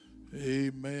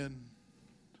Amen.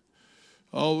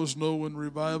 I always know when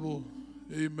revival,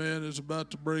 amen, is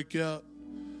about to break out,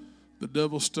 the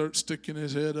devil starts sticking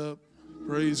his head up.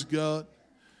 Praise God.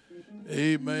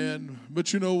 Amen.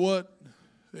 But you know what?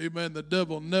 Amen. The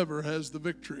devil never has the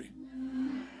victory.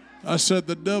 I said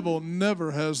the devil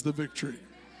never has the victory.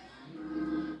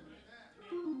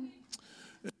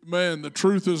 Amen. The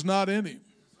truth is not in him.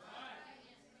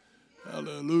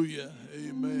 Hallelujah.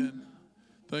 Amen.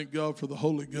 Thank God for the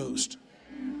Holy Ghost.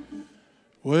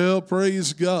 Well,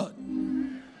 praise God.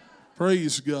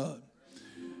 Praise God.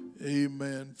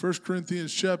 Amen. 1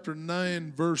 Corinthians chapter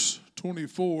 9, verse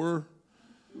 24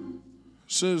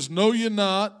 says, Know ye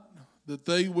not that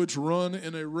they which run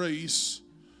in a race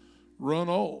run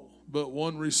all, but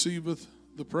one receiveth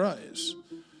the prize.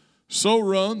 So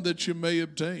run that you may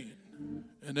obtain.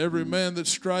 And every man that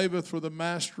striveth for the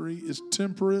mastery is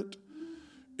temperate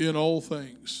in all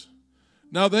things.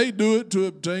 Now they do it to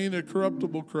obtain a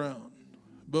corruptible crown,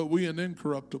 but we an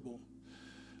incorruptible.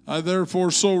 I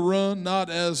therefore so run, not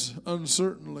as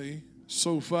uncertainly,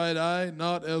 so fight I,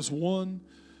 not as one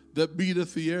that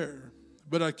beateth the air,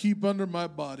 but I keep under my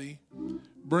body,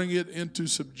 bring it into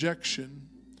subjection,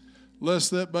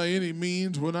 lest that by any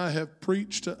means, when I have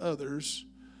preached to others,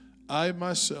 I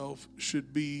myself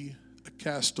should be a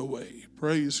castaway.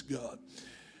 Praise God.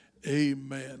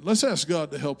 Amen. Let's ask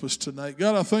God to help us tonight.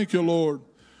 God, I thank you, Lord,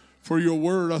 for your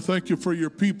word. I thank you for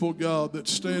your people, God, that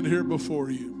stand here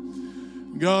before you.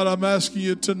 God, I'm asking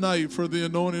you tonight for the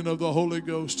anointing of the Holy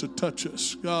Ghost to touch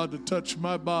us. God, to touch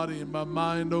my body and my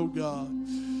mind, oh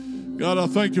God. God, I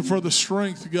thank you for the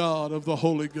strength, God, of the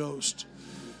Holy Ghost.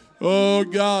 Oh,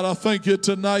 God, I thank you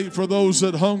tonight for those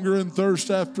that hunger and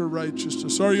thirst after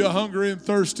righteousness. Are you hungry and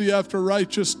thirsty after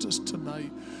righteousness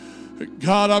tonight?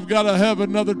 God, I've got to have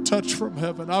another touch from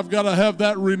heaven. I've got to have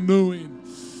that renewing.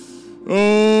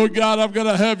 Oh, God, I've got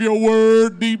to have your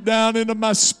word deep down into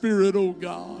my spirit, oh,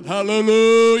 God.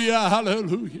 Hallelujah,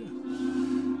 hallelujah.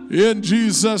 In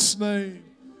Jesus' name.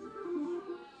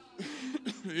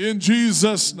 In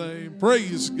Jesus' name.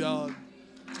 Praise God.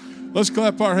 Let's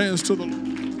clap our hands to the Lord.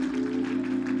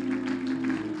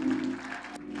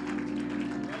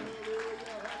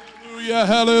 Hallelujah,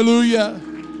 hallelujah.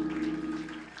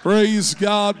 Praise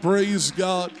God, praise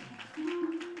God.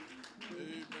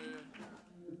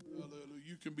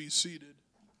 Be seated.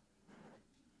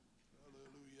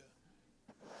 Hallelujah.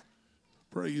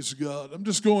 Praise God. I'm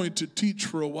just going to teach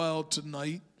for a while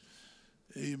tonight.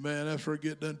 Amen. After I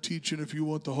get done teaching, if you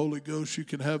want the Holy Ghost, you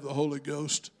can have the Holy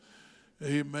Ghost.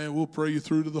 Amen. We'll pray you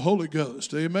through to the Holy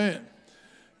Ghost. Amen.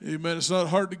 Amen. It's not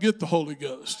hard to get the Holy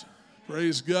Ghost.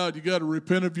 Praise God. You got to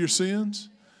repent of your sins.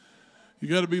 You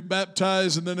got to be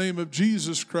baptized in the name of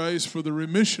Jesus Christ for the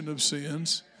remission of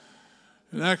sins.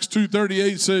 And Acts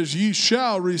 2:38 says, ye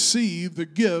shall receive the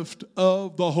gift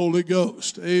of the Holy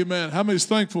Ghost. Amen. How many is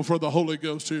thankful for the Holy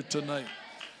Ghost here tonight?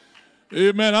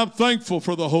 Amen. I'm thankful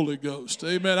for the Holy Ghost.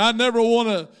 Amen. I never want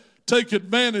to take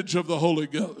advantage of the Holy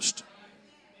Ghost.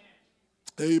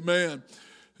 Amen.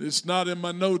 It's not in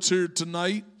my notes here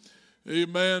tonight.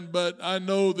 Amen. But I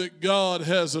know that God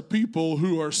has a people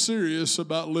who are serious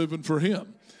about living for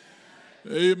Him.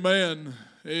 Amen.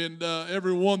 And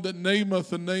everyone that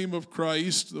nameth the name of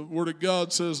Christ, the Word of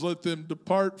God says, let them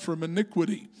depart from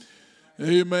iniquity.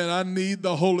 Amen. I need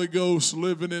the Holy Ghost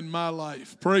living in my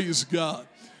life. Praise God.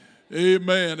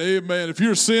 Amen. Amen. If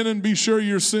you're sinning, be sure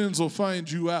your sins will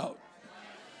find you out.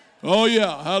 Oh,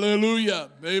 yeah.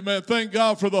 Hallelujah. Amen. Thank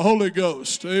God for the Holy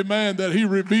Ghost. Amen. That He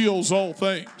reveals all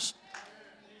things.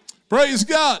 Praise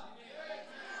God.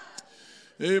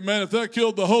 Amen. If that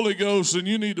killed the Holy Ghost, then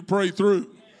you need to pray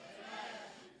through.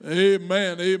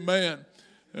 Amen, amen.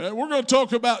 We're going to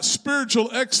talk about spiritual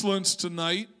excellence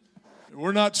tonight.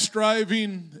 We're not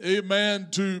striving, amen,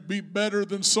 to be better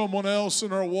than someone else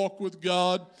in our walk with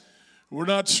God. We're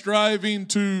not striving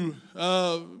to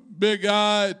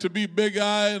be big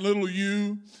I and little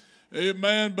you.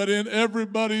 Amen. But in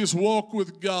everybody's walk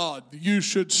with God, you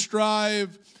should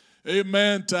strive,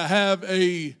 amen, to have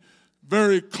a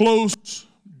very close,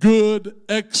 good,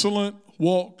 excellent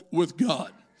walk with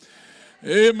God.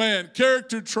 Amen.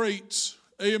 Character traits,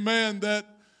 amen, that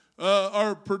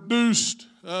are produced,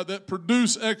 that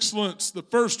produce excellence. The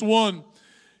first one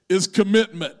is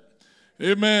commitment.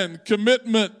 Amen.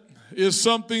 Commitment is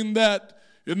something that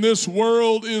in this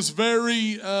world is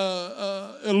very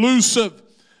elusive.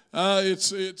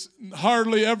 It's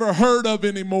hardly ever heard of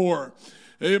anymore.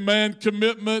 Amen.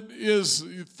 Commitment is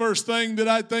the first thing that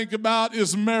I think about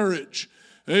is marriage.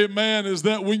 Amen. Is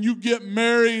that when you get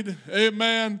married,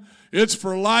 amen, it's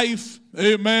for life,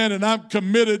 amen, and I'm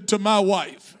committed to my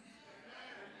wife.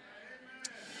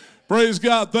 Praise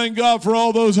God. Thank God for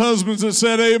all those husbands that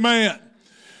said amen.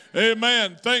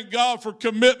 Amen. Thank God for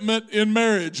commitment in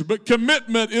marriage. But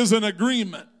commitment is an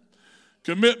agreement.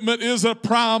 Commitment is a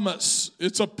promise.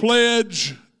 It's a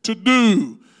pledge to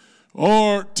do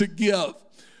or to give.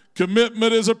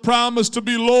 Commitment is a promise to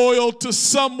be loyal to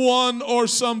someone or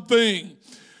something.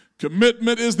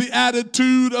 Commitment is the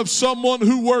attitude of someone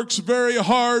who works very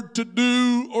hard to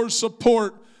do or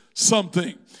support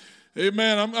something.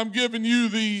 Amen. I'm giving you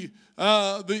the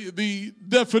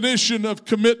definition of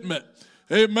commitment.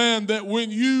 Amen. That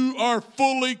when you are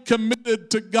fully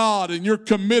committed to God and you're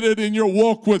committed in your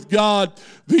walk with God,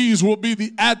 these will be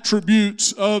the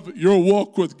attributes of your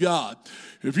walk with God.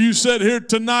 If you sit here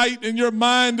tonight and your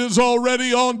mind is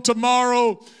already on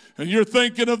tomorrow and you're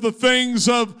thinking of the things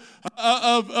of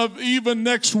even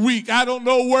next week, I don't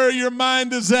know where your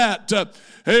mind is at.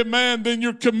 Amen. Then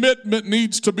your commitment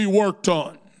needs to be worked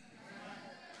on.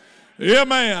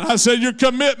 Amen. I said your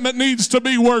commitment needs to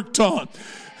be worked on.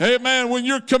 Amen. When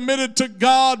you're committed to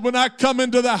God, when I come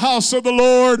into the house of the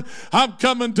Lord, I'm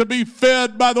coming to be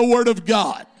fed by the Word of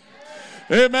God.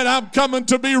 Amen. I'm coming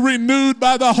to be renewed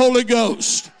by the Holy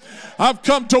Ghost. I've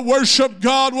come to worship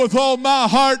God with all my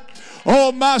heart,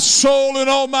 all my soul, and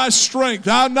all my strength.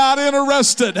 I'm not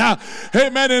interested,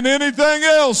 amen, in anything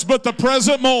else but the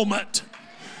present moment.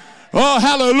 Oh,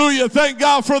 hallelujah. Thank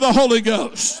God for the Holy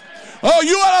Ghost. Oh,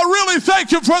 you ought to really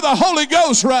thank Him for the Holy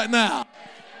Ghost right now.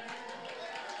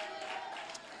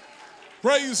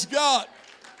 Praise God.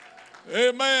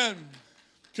 Amen.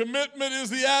 Commitment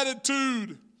is the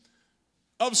attitude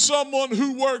of someone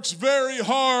who works very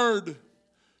hard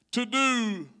to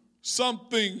do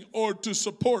something or to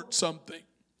support something.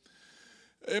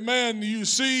 Amen. You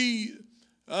see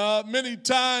many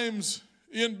times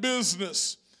in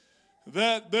business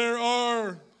that there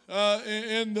are,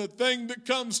 and the thing that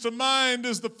comes to mind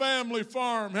is the family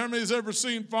farm. How many has ever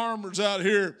seen farmers out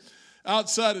here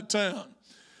outside of town?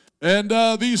 And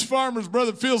these farmers,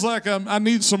 brother, it feels like I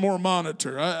need some more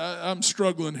monitor. I'm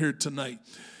struggling here tonight.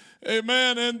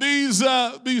 Amen. And these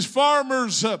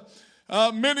farmers,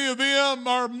 many of them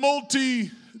are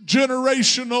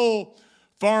multi-generational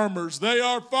farmers. They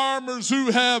are farmers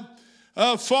who have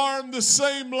farmed the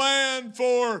same land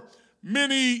for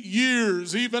many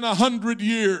years, even 100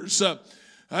 years.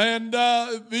 And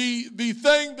the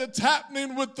thing that's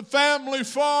happening with the family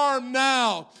farm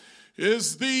now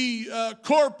is the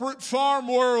corporate farm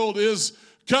world is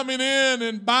coming in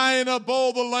and buying up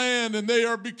all the land, and they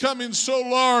are becoming so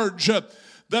large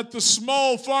that the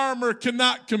small farmer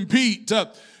cannot compete,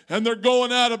 and they're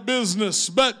going out of business.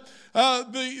 But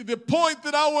the point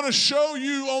that I want to show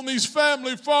you on these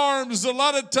family farms is a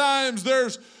lot of times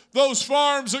there's those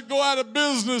farms that go out of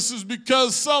business is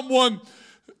because someone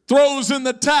throws in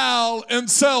the towel and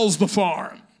sells the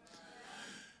farm.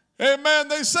 Amen.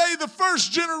 They say the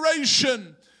first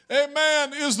generation,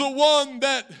 amen, is the one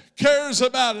that cares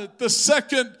about it. The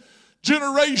second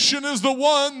generation is the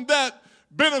one that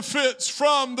benefits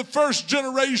from the first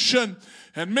generation.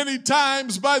 And many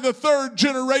times by the third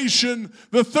generation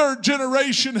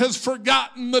has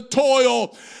forgotten the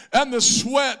toil and the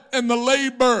sweat and the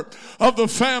labor of the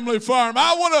family farm.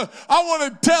 I want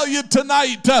to tell you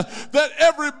tonight that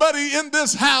everybody in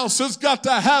this house has got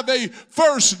to have a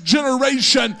first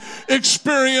generation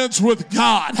experience with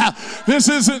God. This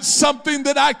isn't something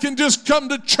that I can just come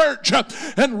to church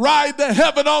and ride to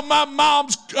heaven on my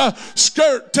mom's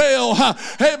skirt tail.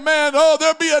 Amen. Oh,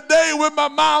 there'll be a day when my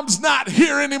mom's not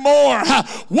here anymore.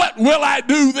 What will I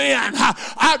do then?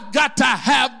 I've got to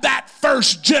have that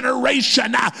first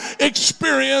generation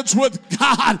experience with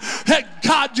God. That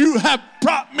God, you have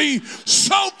brought me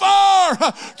so far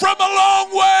from a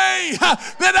long way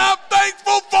that I'm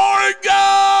thankful for it,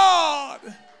 God.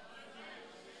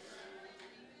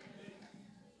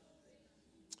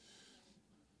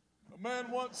 A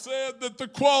man once said that the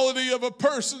quality of a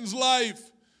person's life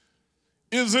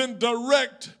is in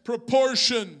direct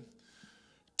proportion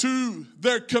to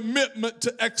their commitment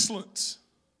to excellence,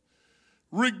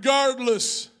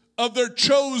 regardless of their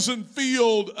chosen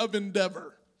field of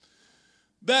endeavor.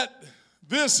 That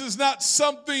this is not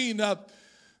something that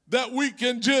we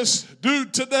can just do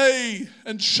today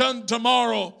and shun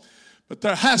tomorrow, but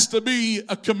there has to be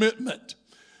a commitment.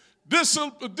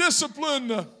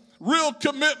 Discipline, real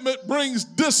commitment brings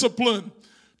discipline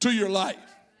to your life.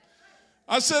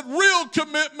 I said real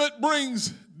commitment brings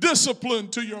discipline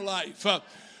to your life.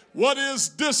 What is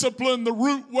discipline? The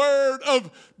root word of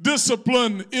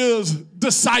discipline is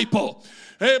disciple.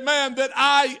 Amen. That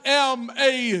I am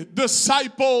a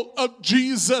disciple of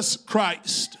Jesus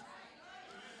Christ.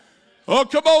 Oh,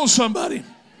 come on, somebody.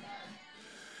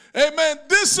 Amen.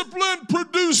 Discipline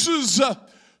produces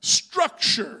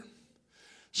structure.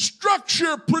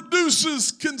 Structure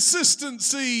produces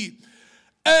consistency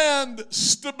and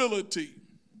stability.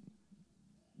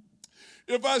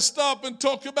 If I stop and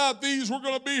talk about these, we're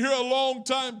going to be here a long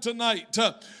time tonight.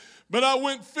 But I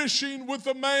went fishing with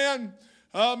a man.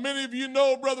 Many of you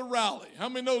know Brother Rowley. How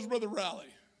many knows Brother Rowley?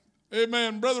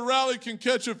 Amen. Brother Rowley can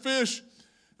catch a fish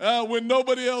when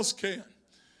nobody else can.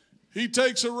 He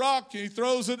takes a rock, he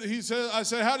throws it. I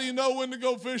say, how do you know when to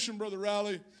go fishing, Brother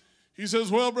Rowley? He says,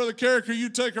 well, Brother Karriker, you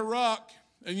take a rock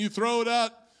and you throw it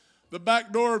out the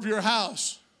back door of your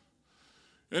house.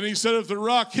 And he said, if the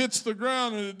rock hits the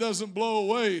ground and it doesn't blow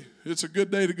away, it's a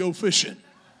good day to go fishing.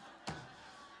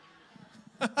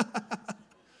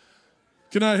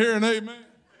 Can I hear an amen?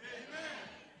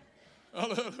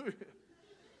 Amen. Hallelujah.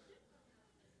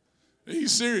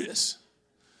 He's serious.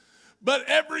 But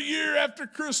every year after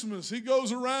Christmas, he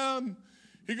goes around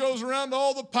to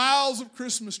all the piles of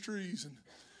Christmas trees. And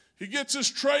he gets his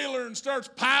trailer and starts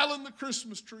piling the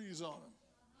Christmas trees on them.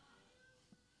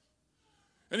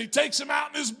 And he takes them out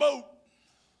in his boat.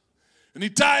 And he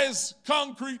ties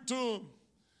concrete to them.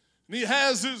 And he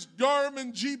has his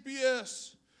Garmin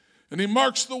GPS. And he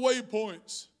marks the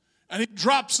waypoints. And he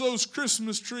drops those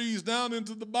Christmas trees down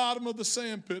into the bottom of the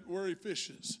sand pit where he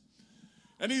fishes.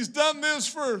 And he's done this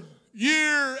for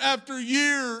year after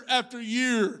year after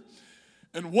year.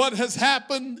 And what has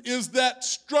happened is that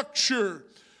structure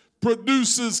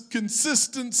produces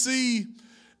consistency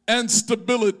and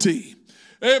stability.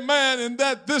 Amen. And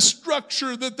that this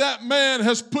structure that man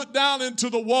has put down into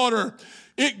the water,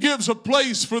 it gives a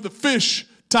place for the fish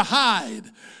to hide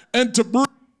and to breathe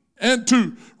and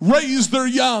to raise their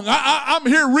young. I'm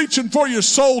here reaching for your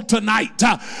soul tonight.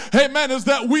 Amen. Is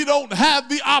that we don't have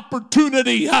the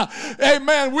opportunity.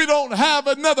 Amen. We don't have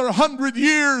another 100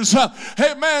 years.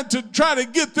 Amen. To try to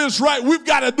get this right. We've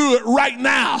got to do it right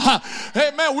now.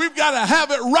 Amen. We've got to have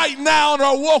it right now in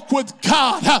our walk with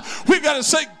God. We've got to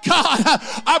say, God,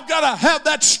 I've got to have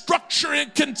that structure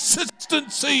and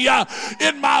consistency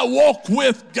in my walk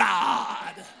with God.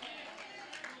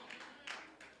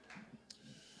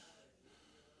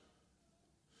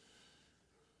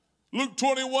 Luke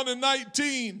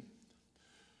 21:19,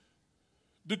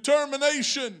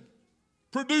 determination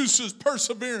produces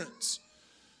perseverance.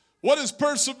 What is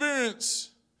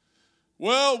perseverance?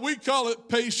 Well, we call it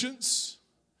patience.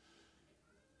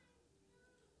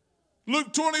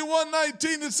 Luke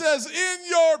 21:19, it says, in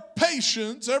your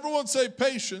patience, everyone say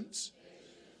patience,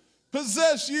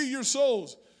 possess ye your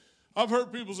souls. I've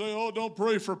heard people say, oh, don't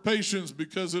pray for patience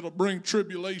because it'll bring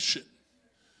tribulation.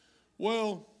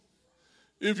 Well,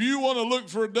 if you want to look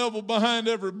for a devil behind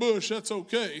every bush, that's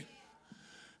okay.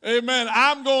 Amen.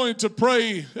 I'm going to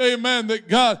pray, amen, that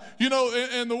God,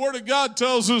 and the Word of God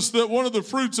tells us that one of the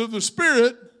fruits of the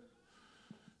Spirit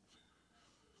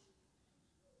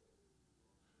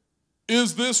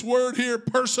is this word here,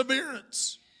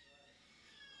 perseverance.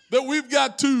 That we've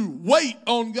got to wait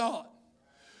on God.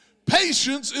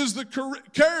 Patience is the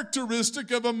characteristic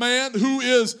of a man who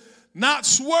is not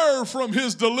swerve from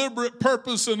his deliberate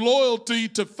purpose and loyalty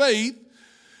to faith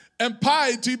and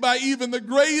piety by even the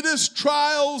greatest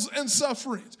trials and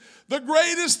sufferings. The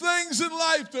greatest things in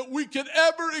life that we could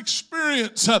ever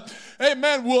experience,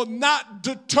 amen, will not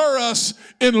deter us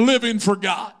in living for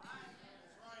God.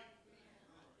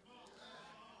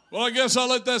 Well, I guess I'll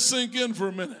let that sink in for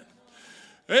a minute.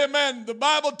 Amen. The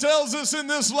Bible tells us in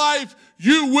this life,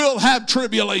 you will have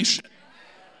tribulation.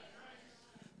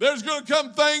 There's going to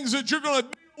come things that you're going to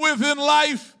deal with in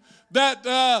life that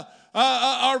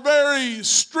are very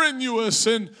strenuous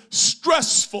and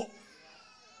stressful.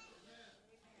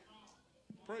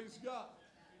 Praise God.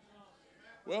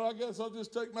 Well, I guess I'll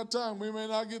just take my time. We may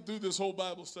not get through this whole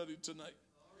Bible study tonight.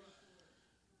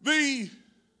 The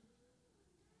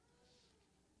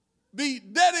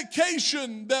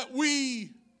dedication that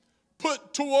we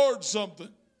put towards something.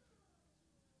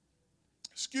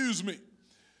 Excuse me.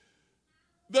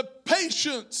 The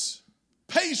patience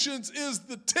is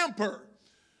the temper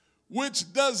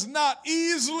which does not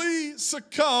easily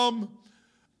succumb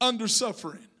under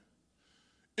suffering.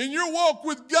 In your walk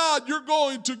with God, you're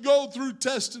going to go through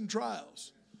tests and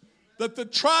trials. That the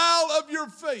trial of your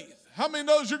faith, how many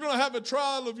knows you're going to have a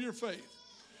trial of your faith?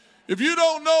 If you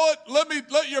don't know it,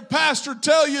 let your pastor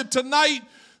tell you tonight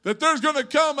that there's going to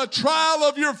come a trial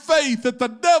of your faith that the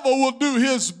devil will do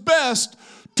his best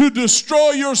to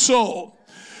destroy your soul.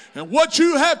 And what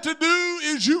you have to do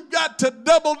is you've got to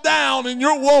double down in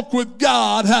your walk with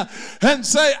God and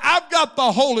say, I've got the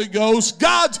Holy Ghost.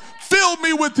 God's filled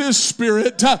me with his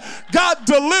spirit. God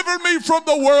delivered me from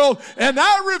the world, and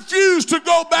I refuse to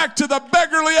go back to the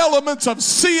beggarly elements of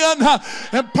sin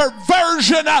and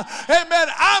perversion. Amen.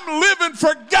 I'm living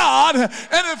for God, and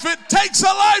if it takes a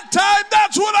lifetime,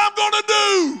 that's what I'm going to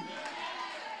do.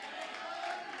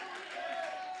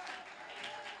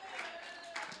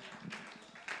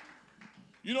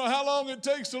 You know how long it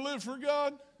takes to live for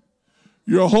God?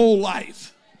 Your whole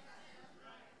life.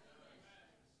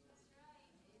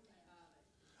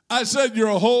 I said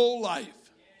your whole life.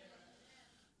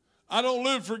 I don't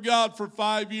live for God for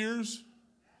 5 years,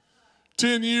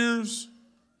 10 years.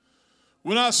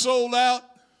 When I sold out,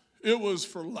 it was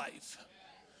for life.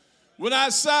 When I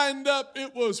signed up,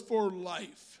 it was for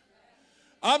life.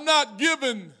 I'm not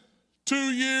given 2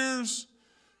 years,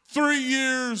 3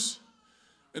 years,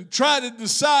 and try to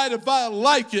decide if I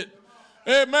like it.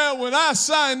 Amen. When I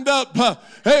signed up,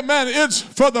 amen, it's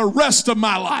for the rest of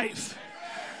my life.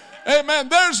 Amen.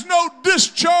 There's no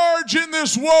discharge in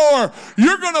this war.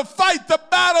 You're going to fight the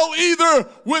battle either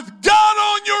with God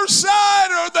on your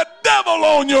side or the devil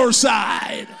on your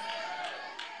side.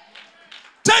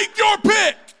 Take your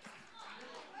pick.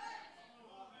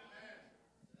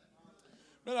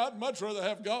 Man, I'd much rather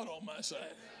have God on my side.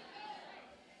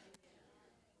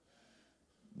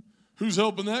 Who's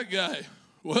helping that guy?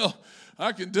 Well,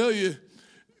 I can tell you,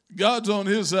 God's on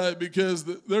his side, because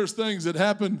there's things that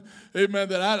happen, amen,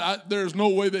 that there's no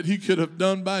way that he could have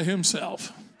done by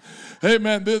himself.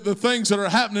 Amen. The things that are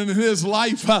happening in his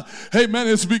life, amen,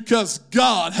 it's because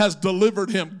God has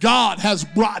delivered him. God has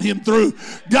brought him through.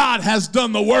 God has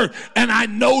done the work, and I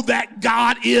know that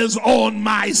God is on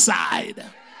my side.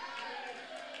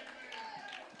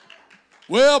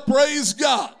 Well, praise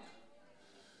God.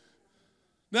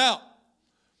 Now,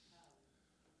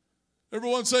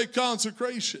 everyone say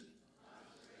consecration.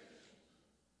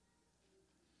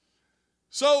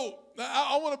 So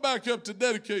I want to back up to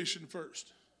dedication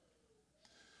first.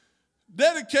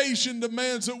 Dedication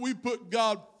demands that we put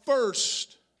God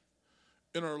first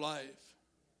in our life,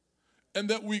 and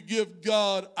that we give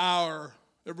God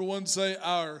everyone say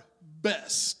our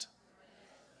best.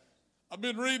 I've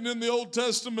been reading in the Old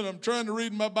Testament. I'm trying to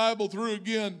read my Bible through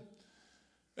again.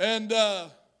 And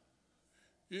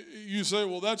you say,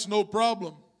 well, that's no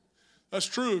problem. That's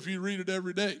true if you read it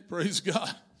every day. Praise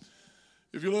God.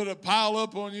 If you let it pile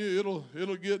up on you,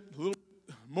 it'll get a little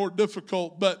more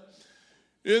difficult. But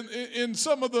in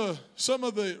some of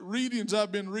the readings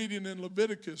I've been reading in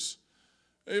Leviticus,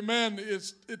 amen,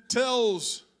 it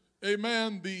tells,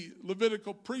 amen, the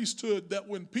Levitical priesthood that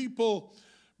when people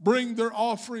bring their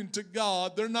offering to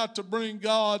God, they're not to bring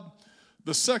God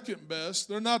the second best.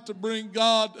 They're not to bring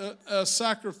God a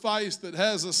sacrifice that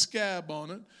has a scab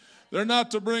on it. They're not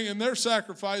to bring, and their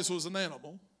sacrifice was an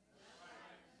animal.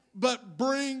 But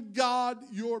bring God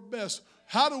your best.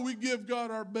 How do we give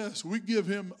God our best? We give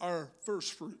him our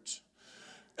first fruits.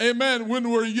 Amen.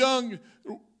 When we're young,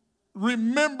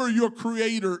 remember your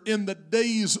Creator in the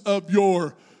days of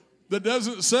that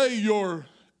doesn't say your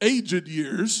aged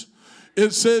years.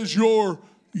 It says your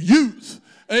youth.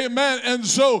 Amen. And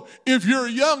so if you're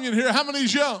young in here, how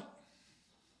many's young?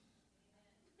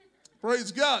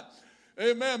 Praise God.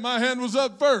 Amen. My hand was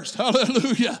up first.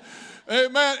 Hallelujah.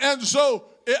 Amen. And so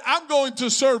I'm going to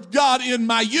serve God in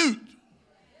my youth.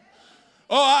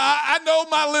 Oh, I know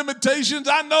my limitations.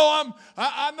 I know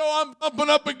I'm bumping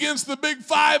up against the big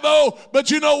 5-0,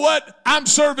 but you know what? I'm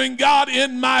serving God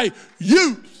in my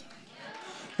youth.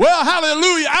 Well,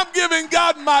 hallelujah, I'm giving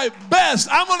God my best.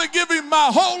 I'm going to give him my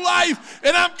whole life,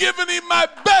 and I'm giving him my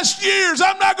best years.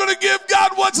 I'm not going to give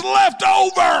God what's left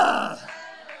over. I'm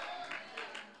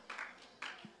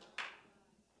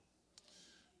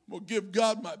going to give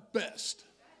God my best.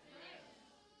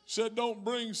 Said, don't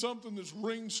bring something that's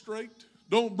ring straight.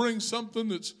 Don't bring something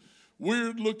that's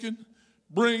weird looking.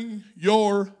 Bring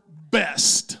your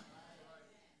best.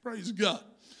 Praise God.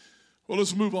 Well,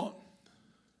 let's move on.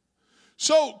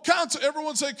 So,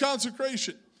 everyone say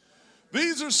consecration.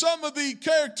 These are some of the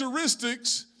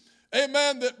characteristics,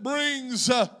 amen, that brings,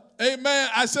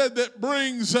 that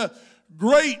brings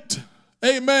great,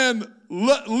 amen,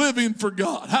 living for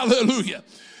God. Hallelujah.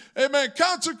 Amen.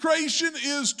 Consecration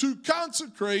is to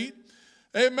consecrate,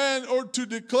 amen, or to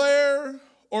declare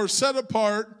or set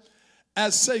apart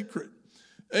as sacred.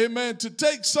 Amen. To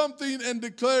take something and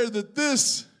declare that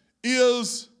this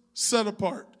is set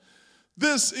apart.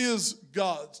 This is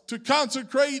God's. To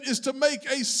consecrate is to make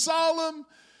a solemn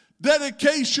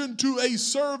dedication to a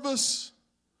service.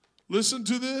 Listen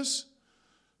to this.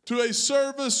 To a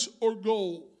service or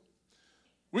goal.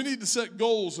 We need to set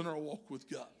goals in our walk with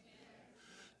God.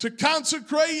 To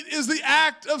consecrate is the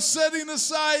act of setting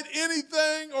aside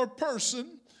anything or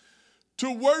person to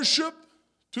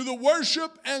the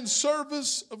worship and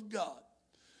service of God.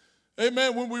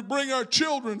 Amen. When we bring our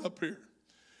children up here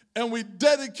and we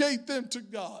dedicate them to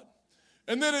God.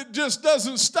 And then it just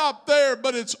doesn't stop there,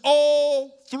 but it's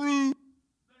all through.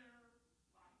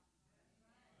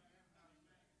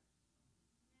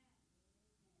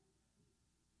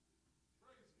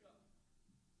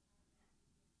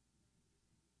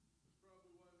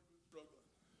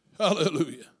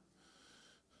 Hallelujah.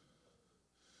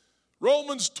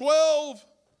 Romans 12,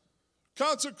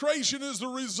 consecration is the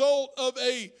result of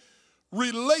a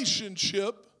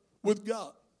relationship with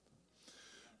God.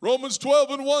 Romans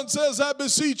 12:1 says, I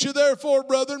beseech you therefore,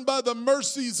 brethren, by the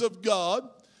mercies of God,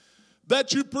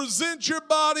 that you present your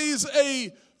bodies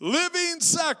a living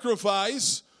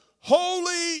sacrifice,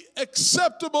 holy,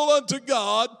 acceptable unto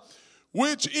God,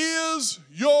 which is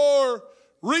your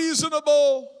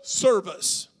reasonable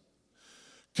service.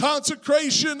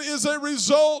 Consecration is a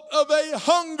result of a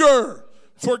hunger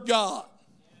for God.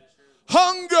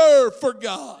 Hunger for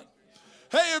God.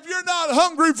 Hey, if you're not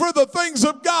hungry for the things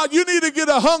of God, you need to get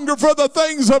a hunger for the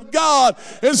things of God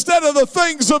instead of the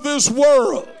things of this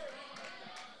world.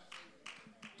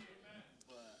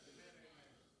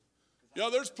 Yeah,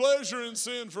 there's pleasure in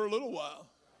sin for a little while.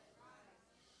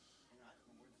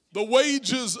 The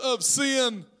wages of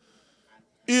sin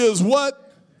is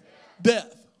what?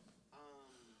 Death.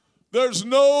 There's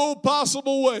no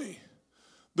possible way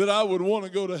that I would want to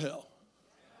go to hell.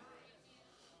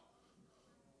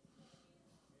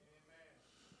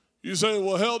 You say,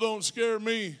 well, hell don't scare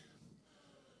me.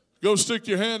 Go stick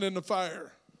your hand in the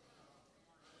fire.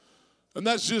 And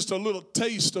that's just a little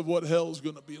taste of what hell's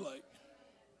going to be like.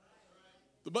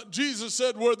 But Jesus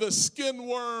said, where the skin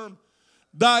worm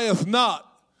dieth not,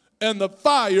 and the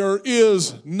fire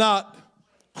is not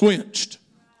quenched.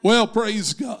 Well,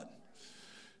 praise God.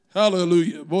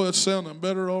 Hallelujah. Boy, it's sounding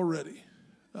better already.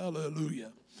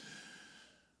 Hallelujah.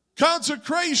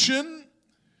 Consecration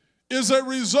is a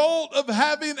result of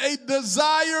having a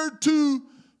desire to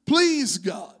please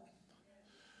God.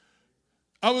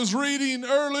 I was reading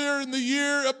earlier in the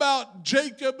year about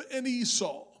Jacob and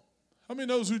Esau. How many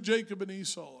knows who Jacob and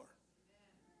Esau are?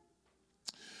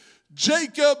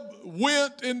 Jacob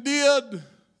went and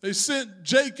they sent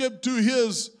Jacob to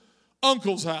his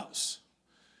uncle's house.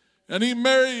 And he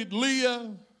married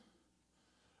Leah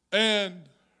and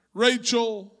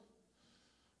Rachel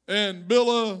and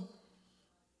Bilhah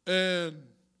and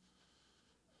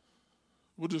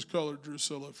we'll just call her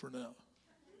Drusilla for now.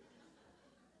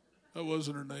 That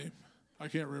wasn't her name. I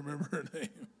can't remember her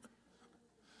name.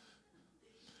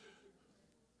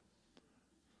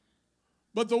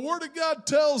 But the Word of God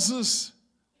tells us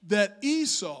that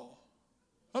Esau,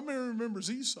 how many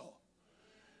remembers Esau?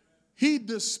 He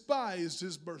despised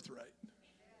his birthright.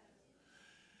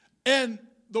 And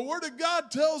the Word of God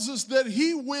tells us that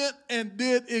he went and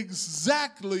did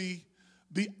exactly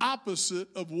the opposite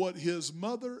of what his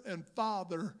mother and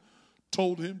father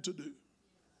told him to do.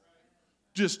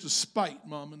 Just to spite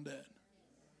mom and dad.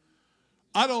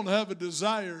 I don't have a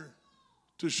desire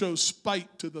to show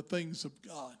spite to the things of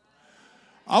God.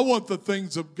 I want the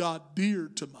things of God dear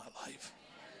to my life.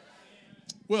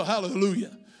 Well,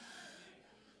 hallelujah.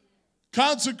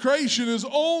 Consecration is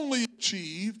only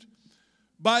achieved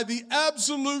by the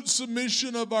absolute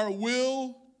submission of our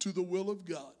will to the will of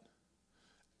God.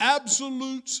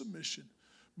 Absolute submission.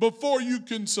 Before you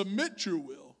can submit your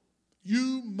will,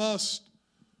 you must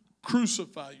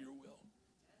crucify your will.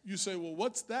 You say, well,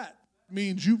 what's that? It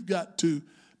means you've got to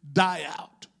die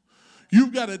out.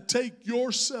 You've got to take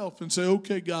yourself and say,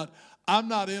 okay, God, I'm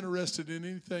not interested in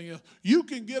anything else. You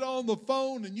can get on the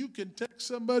phone and you can text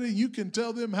somebody. You can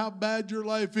tell them how bad your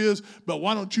life is, but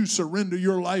why don't you surrender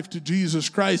your life to Jesus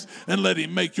Christ and let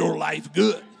him make your life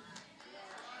good?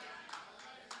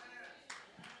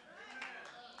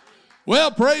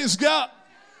 Well, praise God.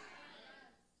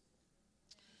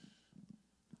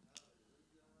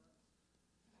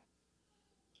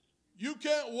 You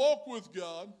can't walk with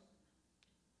God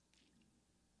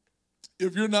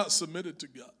if you're not submitted to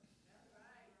God.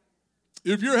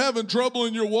 If you're having trouble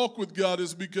in your walk with God,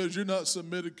 it's because you're not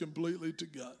submitted completely to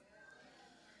God.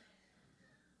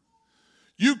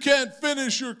 You can't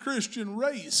finish your Christian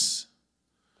race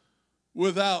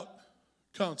without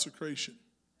consecration.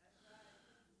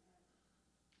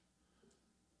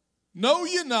 Know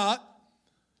ye not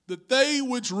that they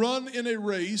which run in a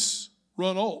race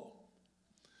run all,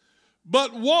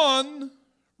 but one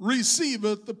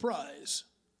receiveth the prize.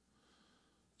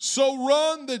 So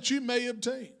run that you may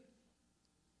obtain.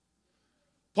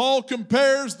 Paul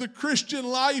compares the Christian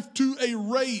life to a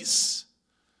race.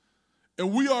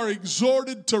 And we are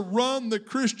exhorted to run the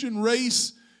Christian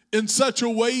race in such a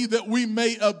way that we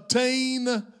may obtain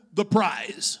the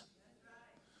prize.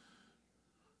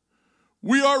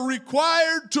 We are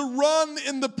required to run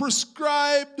in the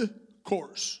prescribed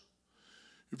course.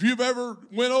 If you've ever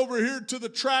went over here to the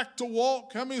track to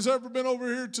walk, how many's ever been over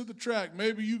here to the track?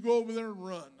 Maybe you go over there and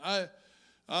run.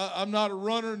 I'm not a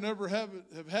runner, never have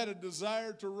had a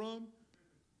desire to run.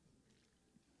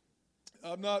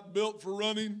 I'm not built for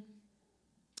running.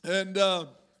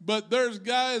 But there's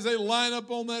guys, they line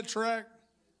up on that track.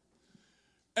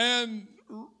 And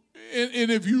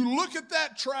if you look at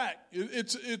that track,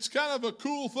 it's kind of a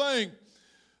cool thing.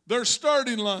 There's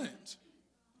starting lines.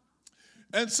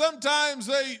 And sometimes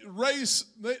they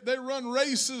run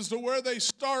races to where they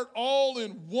start all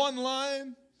in one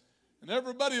line and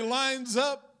everybody lines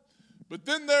up. But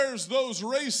then there's those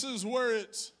races where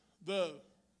it's the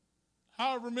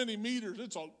however many meters,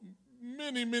 it's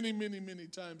many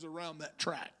times around that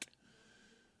track.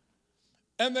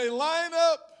 And they line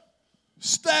up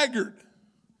staggered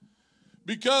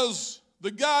because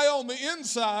the guy on the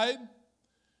inside,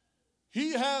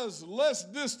 he has less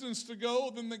distance to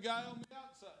go than the guy on the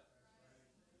outside.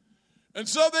 And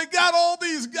so they got all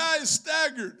these guys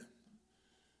staggered.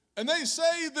 And they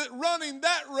say that running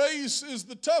that race is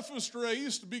the toughest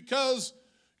race because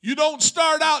you don't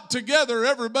start out together.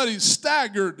 Everybody's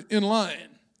staggered in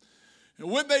line. And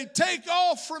when they take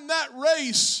off from that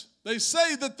race, they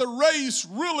say that the race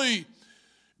really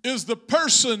is the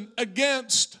person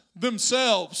against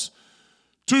themselves.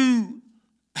 To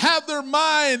have their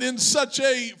mind in such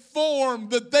a form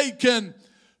that they can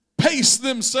pace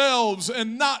themselves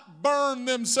and not burn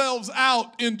themselves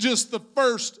out in just the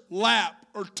first lap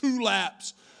or 2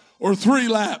 laps or 3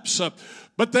 laps.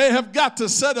 But they have got to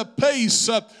set a pace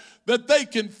that they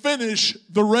can finish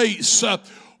the race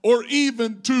or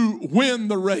even to win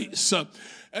the race.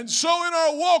 And so in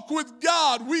our walk with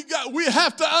God, we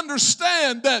have to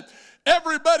understand that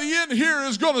everybody in here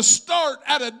is going to start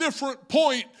at a different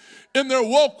point in their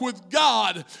walk with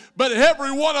God, but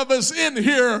every one of us in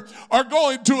here are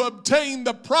going to obtain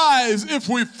the prize if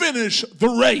we finish the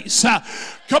race.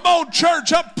 Come on,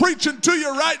 church, I'm preaching to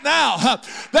you right now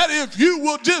that if you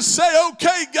will just say,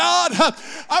 okay, God,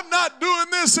 I'm not doing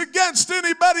this against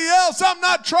anybody else. I'm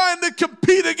not trying to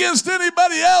compete against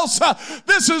anybody else.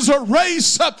 This is a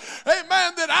race,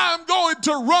 amen, that I'm going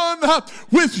to run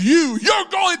with you. You're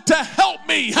going to help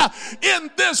me in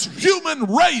this human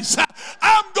race.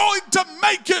 I'm going to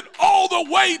make it all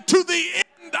the way to the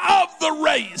end of the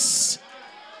race.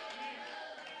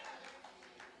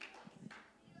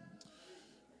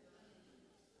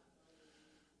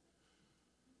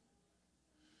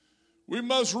 We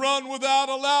must run without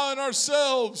allowing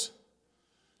ourselves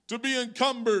to be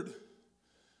encumbered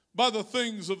by the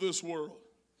things of this world.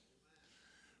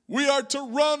 We are to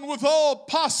run with all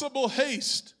possible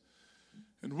haste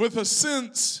and with a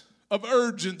sense of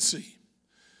urgency.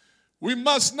 We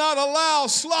must not allow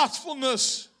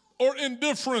slothfulness or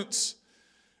indifference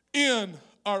in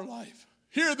our life.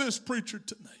 Hear this, preacher,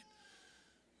 tonight.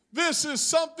 This is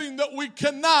something that we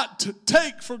cannot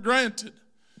take for granted.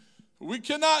 We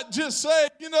cannot just say,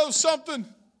 you know something,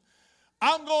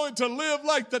 I'm going to live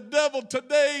like the devil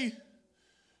today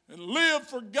and live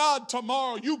for God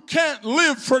tomorrow. You can't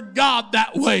live for God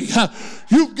that way.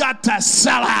 You've got to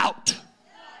sell out.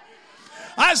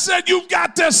 I said you've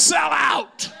got to sell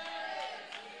out.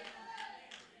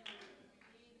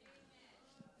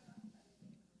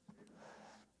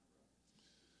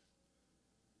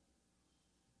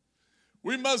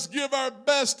 We must give our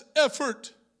best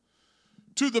effort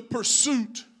to the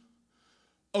pursuit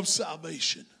of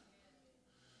salvation.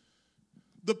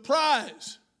 The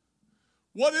prize.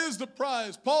 What is the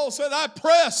prize? Paul said, I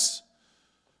press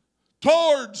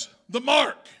towards the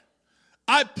mark.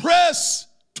 I press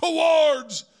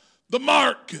towards the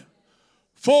mark.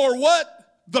 For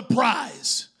what? The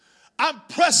prize. I'm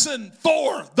pressing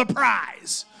for the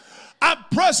prize.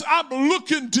 I'm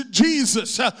looking to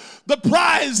Jesus. The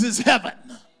prize is heaven.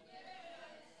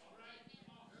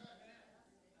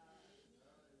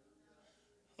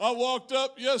 I walked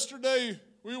up yesterday.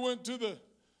 We went to the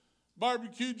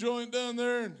barbecue joint down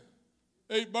there and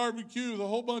ate barbecue with a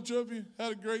whole bunch of you.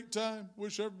 Had a great time.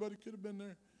 Wish everybody could have been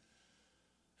there.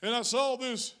 And I saw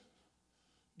this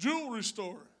jewelry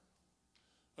store.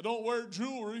 I don't wear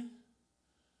jewelry.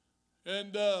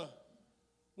 And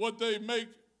what they make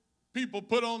people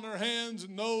put on their hands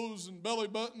and nose and belly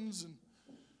buttons and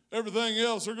everything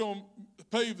else, they're going to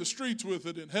pave the streets with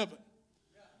it in heaven.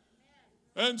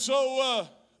 And so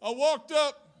I walked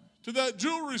up to that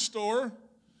jewelry store,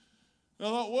 And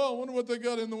I thought, well, I wonder what they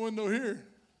got in the window here.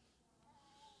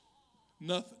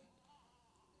 Nothing.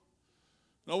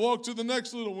 And I walked to the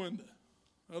next little window.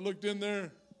 I looked in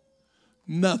there.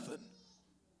 Nothing.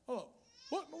 Oh,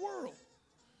 what in the world?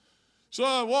 So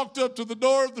I walked up to the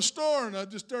door of the store, and I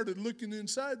just started looking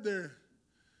inside there.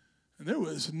 And there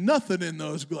was nothing in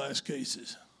those glass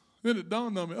cases. Then it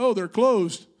dawned on me, oh, they're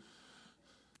closed.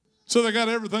 So they got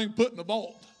everything put in a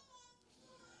vault.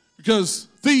 Because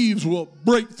thieves will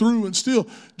break through and steal.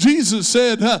 Jesus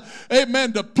said,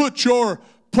 amen, to put your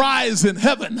prize in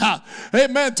heaven.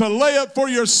 Amen, to lay up for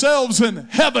yourselves in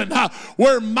heaven,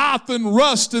 where moth and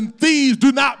rust and thieves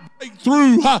do not break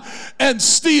through and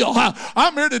steal.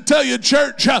 I'm here to tell you,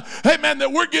 church, amen,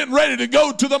 that we're getting ready to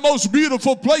go to the most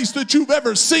beautiful place that you've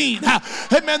ever seen.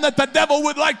 Amen, that the devil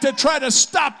would like to try to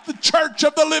stop the church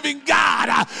of the living God.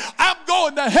 I'm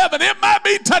going to heaven. It might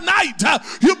be tonight.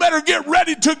 You better get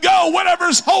ready to go.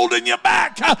 Whatever's holding you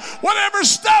back,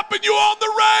 whatever's stopping you on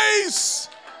the race.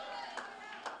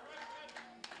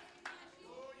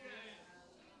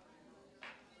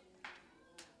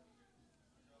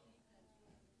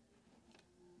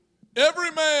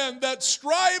 Every man that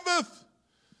striveth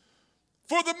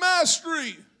for the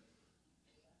mastery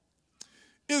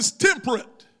is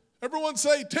temperate. Everyone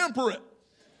say temperate.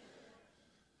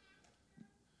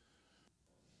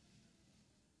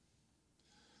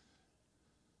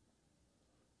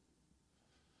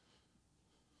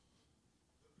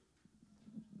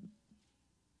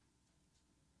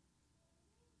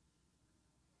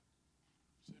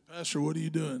 Say, Pastor, what are you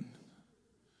doing?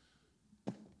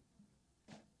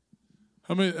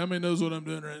 How many knows what I'm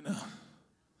doing right now?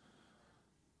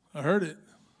 I heard it.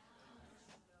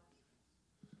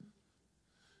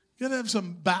 You got to have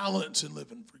some balance in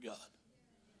living for God.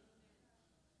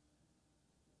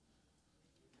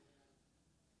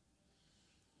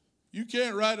 You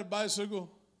can't ride a bicycle.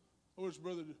 I wish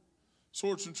Brother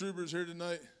Swartz and Truber is here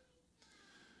tonight.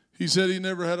 He said he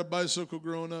never had a bicycle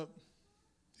growing up.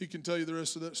 He can tell you the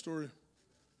rest of that story.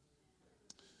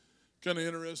 Kind of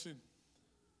interesting.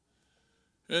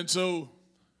 And so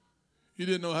he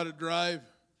didn't know how to drive.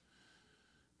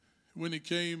 When he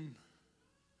came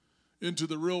into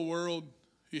the real world,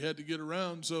 he had to get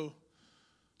around, so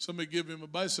somebody gave him a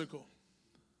bicycle.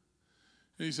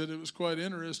 And he said it was quite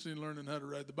interesting learning how to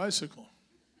ride the bicycle.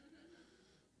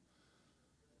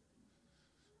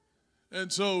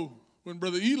 And so when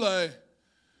Brother Eli,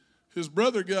 his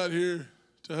brother, got here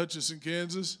to Hutchinson,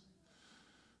 Kansas,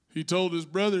 he told his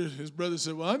brother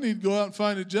said, well, I need to go out and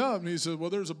find a job. And he said, well,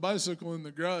 there's a bicycle in the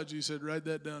garage. He said, ride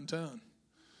that downtown.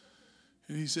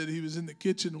 And he said he was in the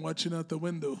kitchen watching out the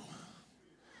window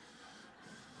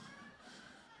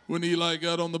when Eli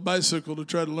got on the bicycle to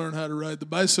try to learn how to ride the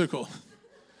bicycle.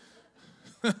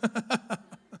 What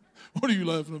are you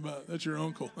laughing about? That's your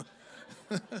uncle.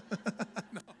 No.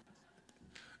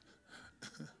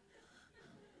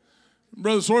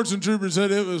 Brother Schwarzentrooper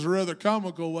said it was rather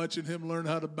comical watching him learn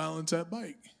how to balance that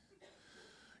bike.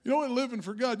 You know what, living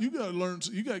for God, you got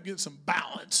to get some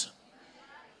balance.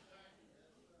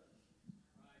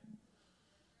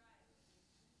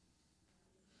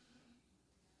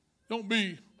 Don't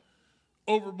be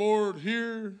overboard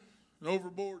here and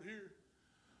overboard here.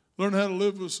 Learn how to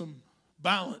live with some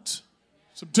balance,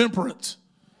 some temperance.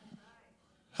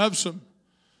 Have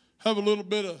a little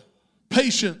bit of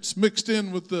patience mixed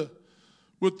in with the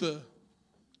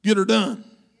get her done.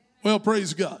 Well,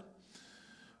 praise God.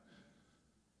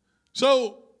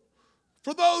 So,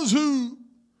 for those who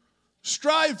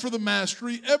strive for the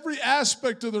mastery, every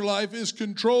aspect of their life is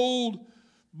controlled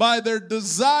by their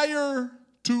desire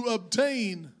to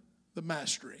obtain the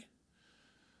mastery.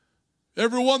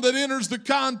 Everyone that enters the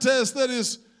contest that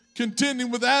is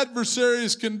contending with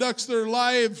adversaries conducts their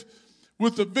life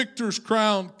with the victor's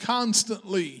crown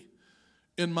constantly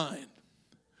in mind.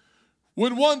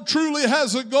 When one truly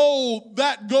has a goal,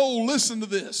 that goal, listen to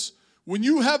this. When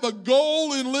you have a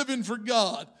goal in living for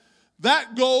God,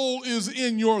 that goal is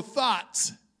in your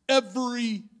thoughts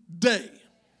every day.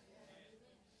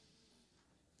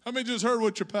 How many just heard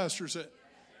what your pastor said?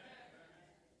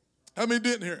 How many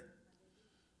didn't hear it?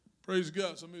 Praise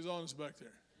God, somebody's honest back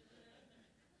there.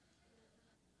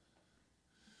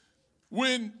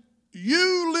 When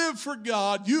you live for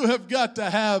God, you have got to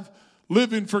have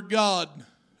living for God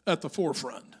at the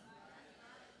forefront.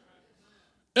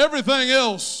 Everything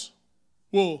else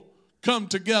will come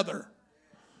together,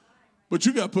 but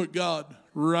you got to put God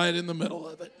right in the middle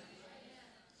of it.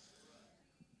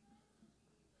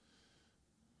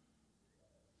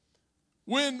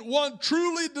 When one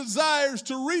truly desires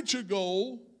to reach a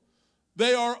goal,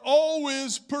 they are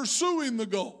always pursuing the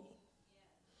goal.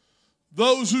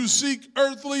 Those who seek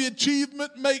earthly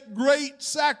achievement make great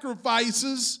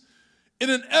sacrifices in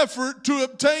an effort to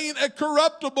obtain a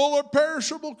corruptible or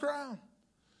perishable crown.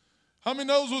 How many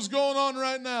knows what's going on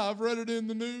right now? I've read it in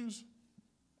the news.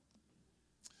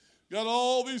 Got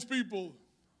all these people.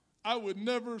 I would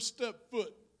never step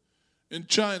foot in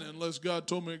China unless God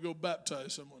told me to go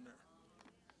baptize someone there.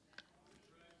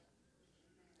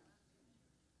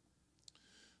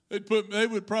 They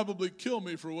would probably kill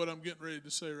me for what I'm getting ready to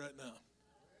say right now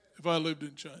if I lived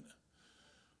in China.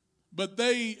 But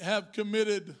they have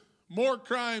committed more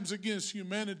crimes against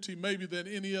humanity maybe than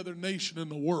any other nation in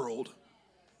the world.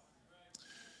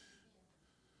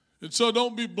 And so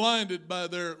don't be blinded by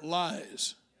their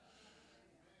lies.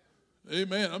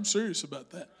 Amen. I'm serious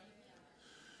about that.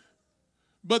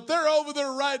 But they're over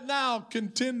there right now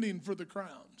contending for the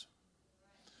crowns.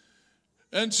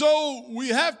 And so we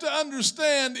have to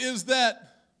understand is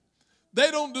that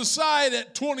they don't decide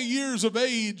at 20 years of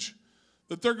age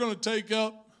that they're going to take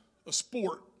up a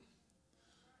sport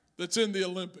that's in the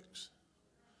Olympics.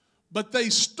 But they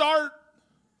start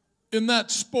in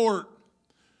that sport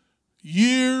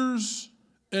years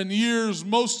and years,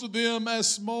 most of them as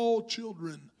small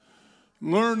children,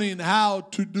 learning how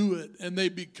to do it. And they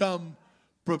become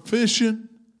proficient,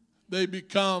 they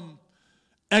become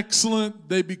excellent,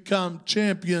 they become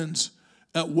champions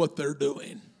at what they're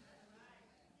doing.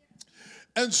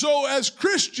 And so as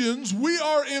Christians, we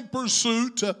are in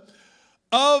pursuit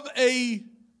of an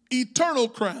eternal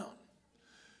crown.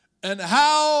 And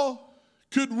how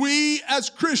could we as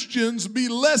Christians be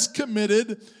less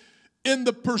committed in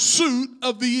the pursuit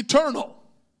of the eternal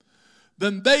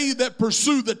than they that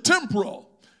pursue the temporal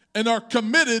and are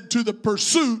committed to the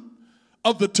pursuit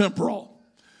of the temporal?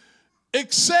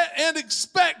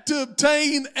 Expect to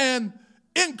obtain an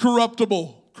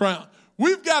incorruptible crown.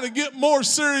 We've got to get more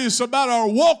serious about our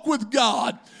walk with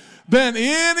God than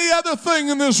any other thing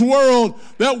in this world,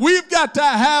 that we've got to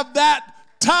have that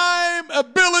time,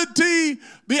 ability,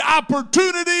 the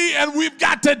opportunity, and we've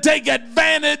got to take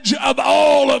advantage of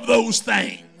all of those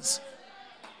things.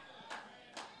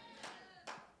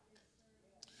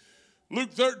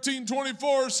 Luke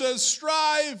 13:24 says,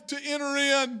 strive to enter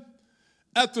in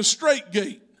at the straight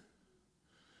gate.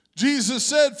 Jesus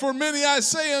said, for many I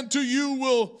say unto you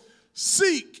will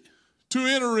seek to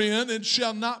enter in and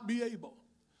shall not be able.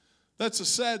 That's a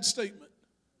sad statement.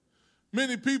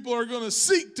 Many people are going to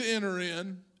seek to enter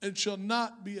in and shall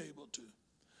not be able to.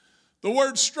 The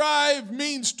word strive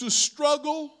means to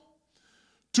struggle,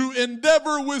 to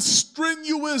endeavor with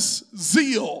strenuous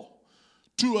zeal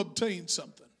to obtain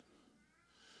something.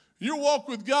 Your walk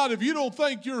with God, if you don't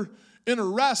think you're in a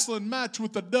wrestling match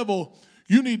with the devil,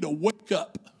 you need to wake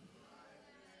up.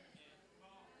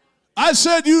 I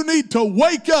said you need to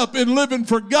wake up in living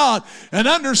for God and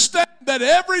understand that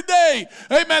every day,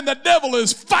 amen, the devil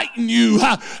is fighting you,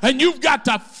 and you've got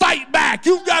to fight back.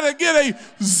 You've got to get a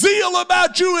zeal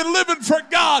about you in living for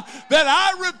God that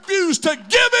I refuse to give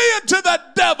in to the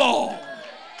devil.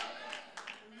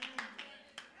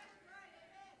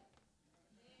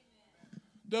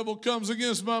 Devil comes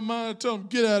against my mind, I tell him,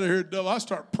 get out of here, devil. I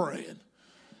start praying.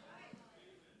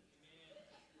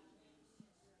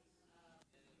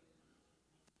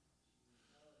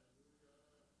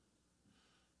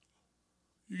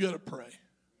 You got to pray.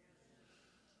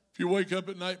 If you wake up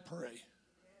at night, pray.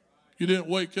 You didn't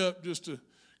wake up just to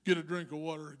get a drink of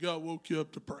water. God woke you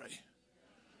up to pray.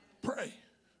 Pray.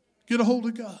 Get a hold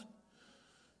of God.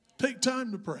 Take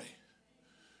time to pray.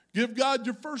 Give God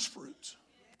your first fruits.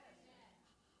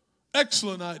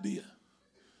 Excellent idea.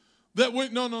 No,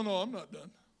 I'm not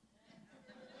done.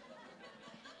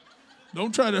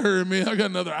 Don't try to hurry me. I got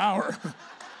another hour. No,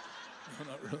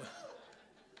 not really.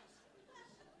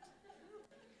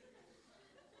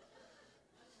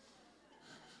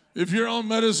 If you're on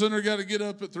medicine or got to get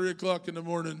up at 3 o'clock in the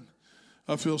morning,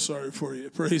 I feel sorry for you.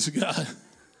 Praise God.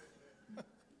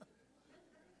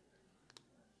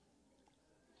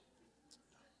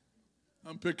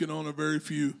 I'm picking on a very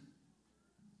few.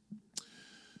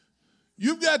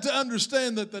 You've got to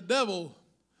understand that the devil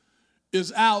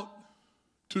is out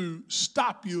to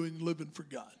stop you in living for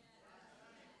God.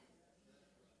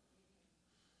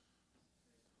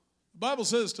 The Bible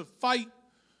says to fight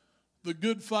the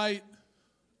good fight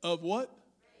of what?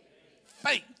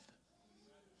 Faith.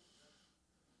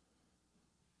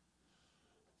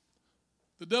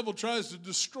 The devil tries to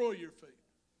destroy your faith.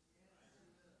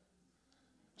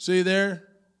 See there?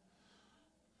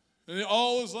 And he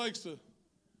always likes to.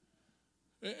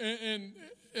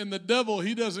 And the devil,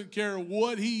 he doesn't care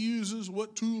what he uses,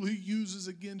 what tool he uses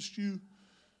against you.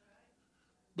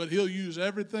 but he'll use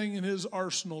everything in his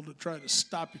arsenal to try to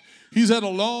stop you. He's had a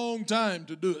long time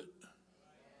to do it.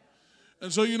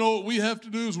 And so, you know, what we have to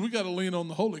do is we got to lean on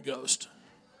the Holy Ghost.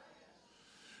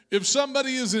 If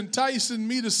somebody is enticing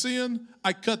me to sin,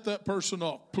 I cut that person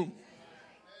off. Boom.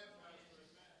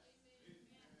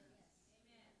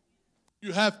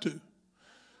 You have to.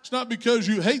 It's not because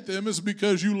you hate them. It's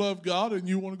because you love God and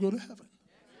you want to go to heaven.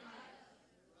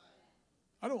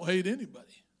 I don't hate anybody.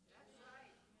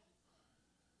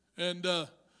 And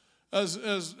as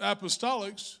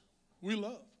apostolics, we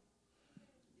love.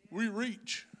 We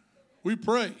reach. We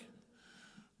pray.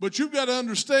 But you've got to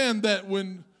understand that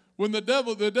when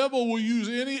the devil will use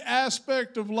any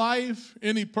aspect of life,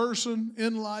 any person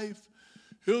in life,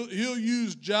 he'll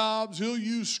use jobs, he'll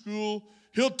use school,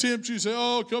 he'll tempt you, say,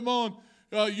 oh, come on,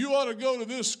 you ought to go to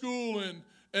this school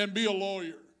and be a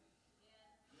lawyer.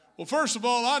 Well, first of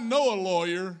all, I know a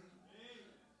lawyer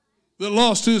that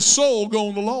lost his soul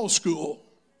going to law school.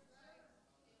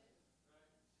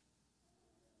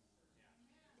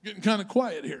 Getting kind of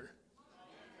quiet here.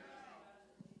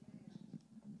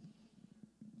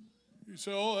 You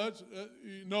say, oh,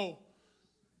 no.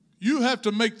 You have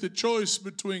to make the choice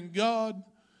between God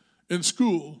and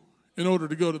school in order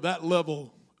to go to that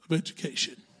level of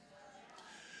education.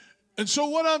 And so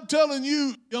what I'm telling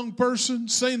you, young person,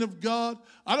 saint of God,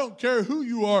 I don't care who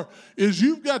you are, is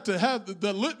you've got to have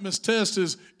the litmus test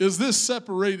is this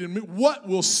separating me? What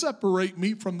will separate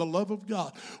me from the love of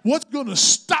God? What's going to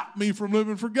stop me from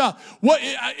living for God?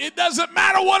 It doesn't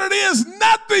matter what it is.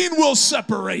 Nothing will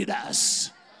separate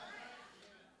us.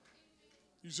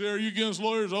 You say, are you against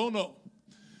lawyers? Oh, no.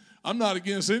 I'm not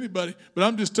against anybody, but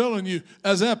I'm just telling you,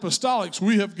 as apostolics,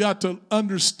 we have got to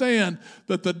understand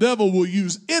that the devil will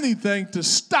use anything to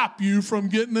stop you from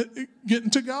getting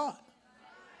to God.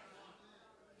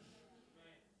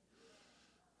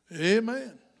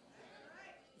 Amen.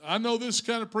 I know this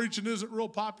kind of preaching isn't real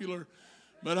popular,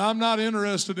 but I'm not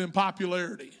interested in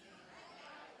popularity.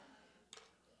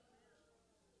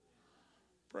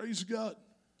 Praise God.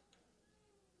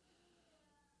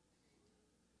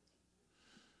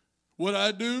 What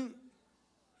I do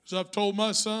is I've told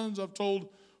my sons, I've told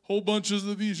whole bunches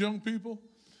of these young people,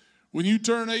 when you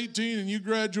turn 18 and you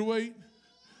graduate,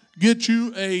 get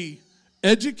you a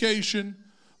education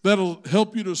that'll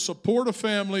help you to support a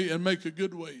family and make a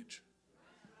good wage.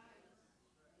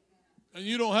 And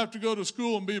you don't have to go to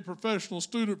school and be a professional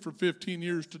student for 15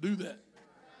 years to do that.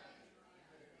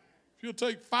 If you'll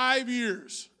take 5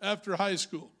 years after high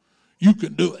school, you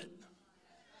can do it.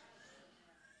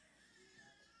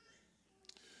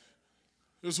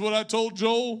 This is what I told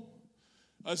Joel.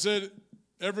 I said,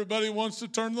 everybody wants to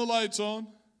turn the lights on.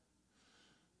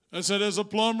 I said, as a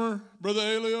plumber, Brother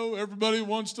Elio, everybody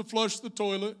wants to flush the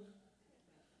toilet.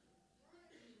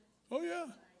 Oh, yeah.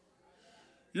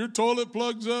 Your toilet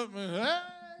plugs up and, hey,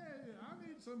 I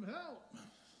need some help.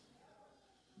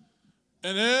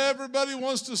 And everybody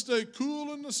wants to stay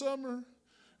cool in the summer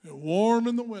and warm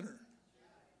in the winter.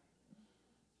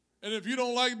 And if you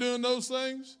don't like doing those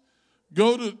things,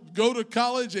 go to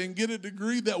college and get a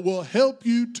degree that will help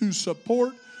you to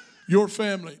support your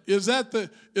family. Is that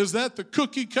the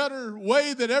cookie cutter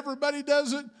way that everybody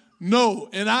does it? No,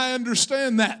 and I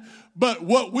understand that. But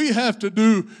what we have to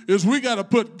do is we got to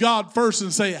put God first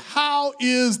and say, how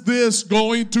is this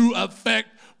going to affect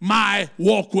my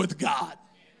walk with God?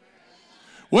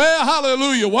 Well,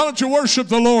 hallelujah. Why don't you worship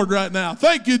the Lord right now?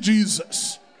 Thank you,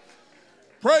 Jesus.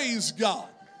 Praise God.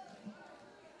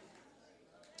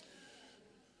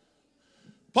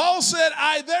 Paul said,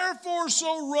 I therefore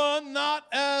so run, not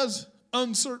as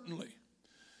uncertainly.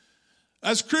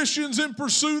 As Christians in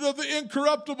pursuit of the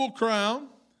incorruptible crown,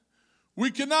 we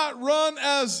cannot run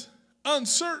as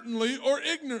uncertainly or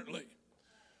ignorantly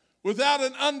without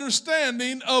an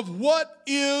understanding of what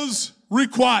is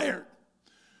required.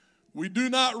 We do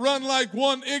not run like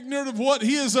one ignorant of what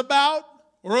he is about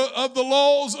or of the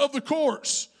laws of the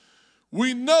course.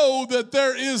 We know that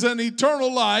there is an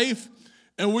eternal life,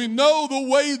 and we know the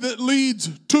way that leads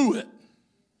to it.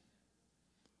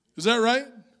 Is that right?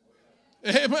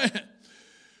 Amen.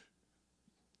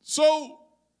 So,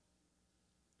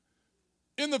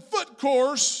 in the foot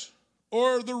course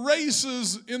or the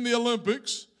races in the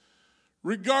Olympics,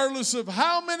 regardless of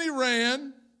how many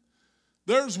ran,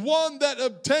 there's one that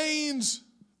obtains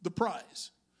the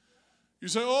prize. You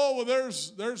say, oh, well,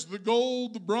 there's the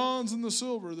gold, the bronze, and the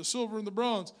silver and the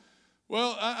bronze.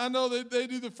 Well, I know that they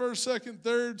do the first, second,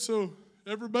 third, so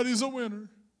everybody's a winner.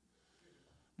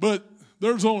 But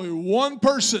there's only one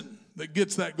person that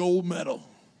gets that gold medal.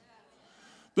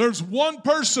 There's one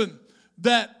person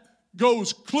that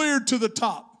goes clear to the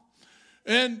top.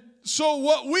 And so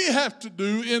what we have to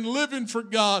do in living for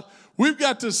God, we've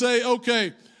got to say,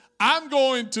 okay, I'm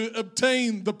going to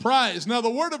obtain the prize. Now, the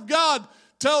Word of God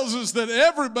tells us that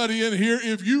everybody in here,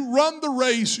 if you run the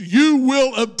race, you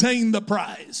will obtain the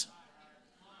prize.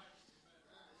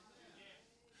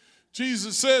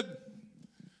 Jesus said,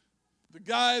 the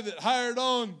guy that hired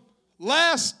on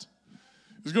last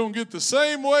is going to get the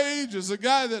same wage as the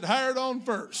guy that hired on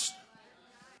first.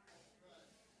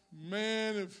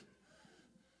 Man, if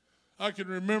I can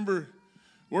remember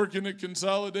working at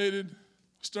Consolidated,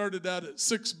 started out at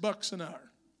 $6 an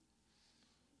hour.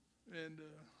 And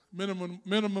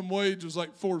minimum wage was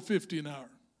like $4.50 an hour.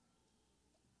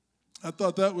 I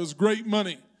thought that was great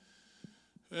money.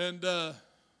 And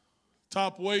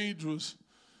top wage was,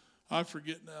 I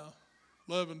forget now,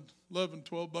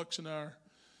 $12 an hour.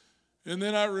 And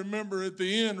then I remember at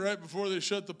the end, right before they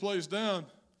shut the place down,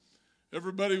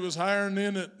 everybody was hiring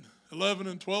in at $11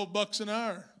 and $12 an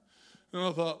hour. And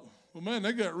I thought, well, man,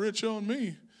 they got rich on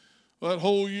me. That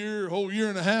whole year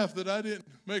and a half that I didn't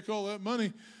make all that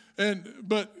money.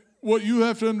 But what you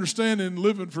have to understand in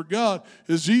living for God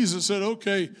is Jesus said,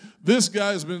 okay, this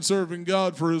guy's been serving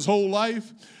God for his whole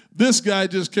life. This guy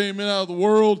just came in out of the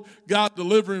world. God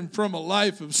delivered him from a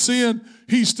life of sin.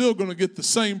 He's still going to get the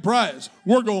same prize.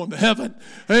 We're going to heaven.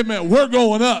 Amen. We're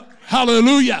going up.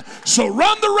 Hallelujah. So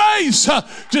run the race.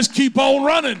 Just keep on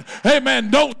running.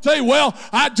 Amen. Don't say, well,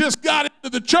 I just got into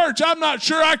the church. I'm not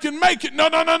sure I can make it. No.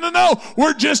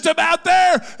 We're just about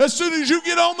there. As soon as you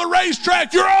get on the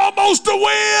racetrack, you're almost to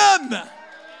win.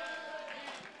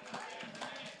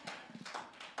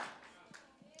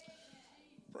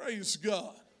 Praise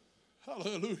God.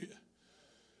 Hallelujah.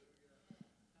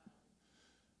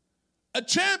 A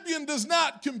champion does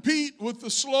not compete with the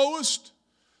slowest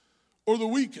or the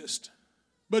weakest,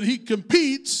 but he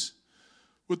competes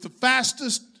with the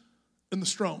fastest and the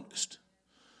strongest.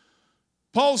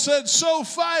 Paul said, so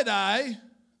fight I,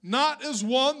 not as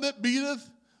one that beateth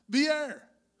the air.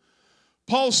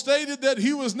 Paul stated that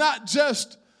he was not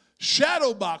just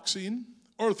shadow boxing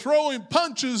or throwing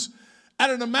punches at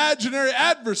an imaginary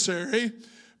adversary,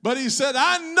 but he said,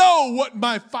 I know what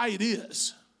my fight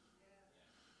is.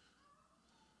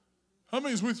 How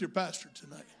many is with your pastor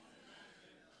tonight?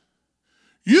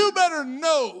 You better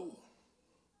know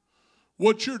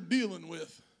what you're dealing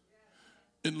with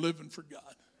in living for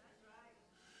God.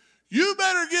 You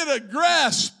better get a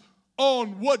grasp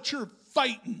on what you're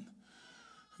fighting.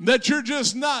 That you're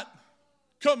just not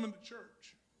coming to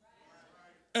church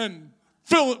and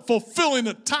fulfilling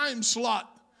a time slot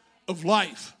of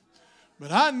life.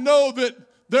 But I know that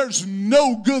there's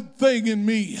no good thing in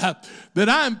me, that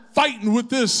I'm fighting with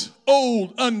this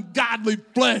old ungodly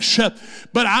flesh,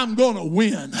 but I'm going to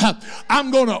win. I'm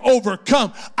going to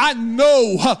overcome. I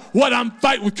know what I'm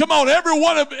fighting with. Come on,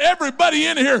 everybody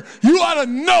in here, you ought to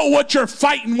know what you're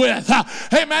fighting with.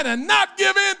 Amen. And not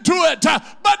give in to it,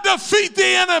 but defeat the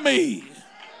enemy.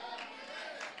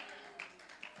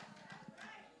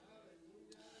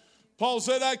 Paul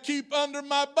said, I keep under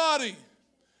my body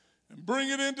and bring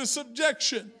it into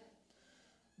subjection.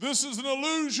 This is an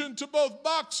allusion to both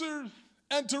boxers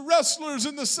and to wrestlers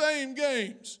in the same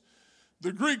games.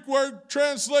 The Greek word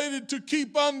translated to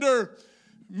keep under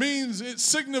means it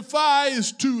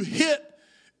signifies to hit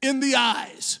in the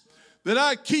eyes. That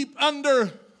I keep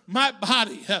under my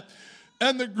body.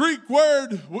 And the Greek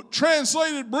word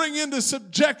translated bring into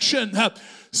subjection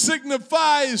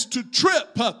signifies to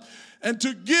trip and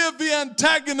to give the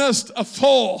antagonist a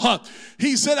fall.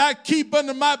 He said, I keep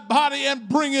under my body and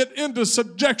bring it into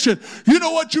subjection. You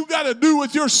know what you got to do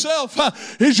with yourself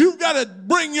is you've got to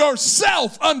bring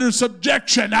yourself under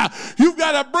subjection. You've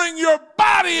got to bring your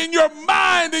body and your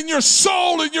mind and your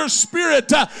soul and your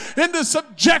spirit into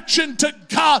subjection to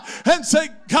God and say,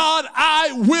 God,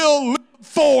 I will live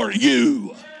for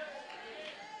you.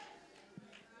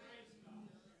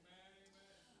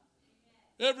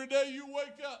 Every day you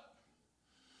wake up,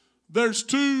 there's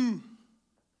two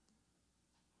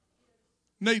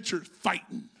natures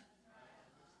fighting.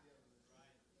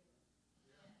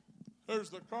 There's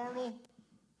the carnal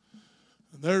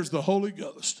and there's the Holy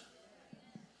Ghost.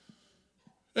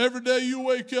 Every day you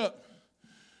wake up,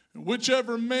 and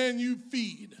whichever man you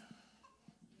feed,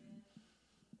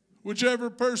 whichever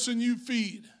person you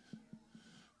feed,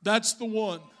 that's the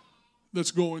one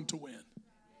that's going to win.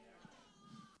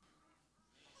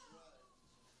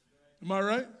 Am I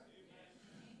right?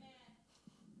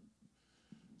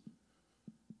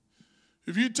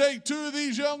 If you take two of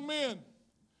these young men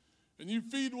and you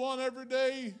feed one every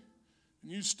day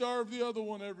and you starve the other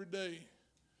one every day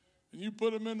and you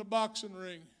put them in the boxing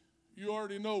ring, you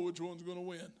already know which one's going to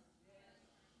win.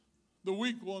 The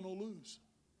weak one will lose.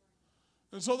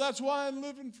 And so that's why in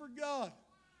living for God,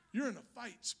 you're in a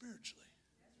fight spiritually.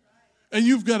 And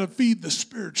you've got to feed the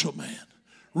spiritual man.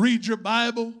 Read your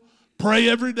Bible. Pray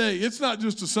every day. It's not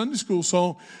just a Sunday school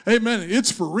song. Amen.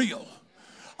 It's for real.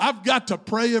 I've got to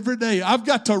pray every day. I've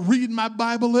got to read my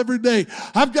Bible every day.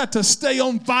 I've got to stay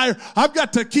on fire. I've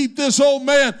got to keep this old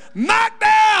man knocked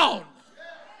down.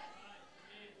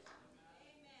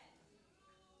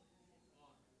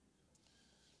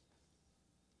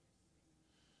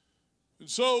 And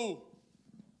so,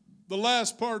 the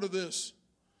last part of this,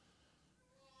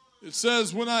 it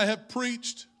says, when I have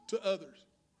preached to others,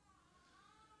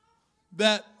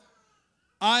 that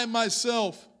I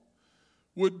myself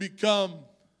would become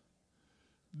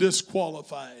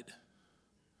disqualified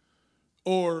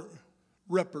or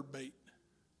reprobate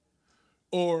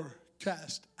or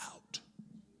cast out.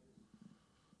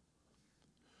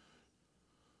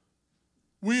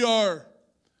 We are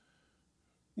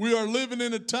living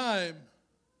in a time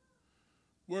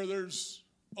where there's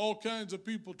all kinds of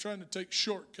people trying to take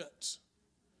shortcuts.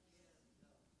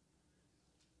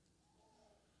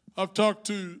 I've talked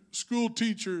to school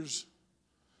teachers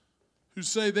who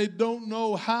say they don't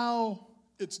know how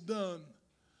it's done,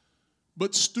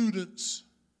 but students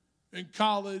in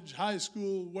college, high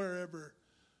school, wherever,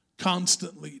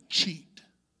 constantly cheat.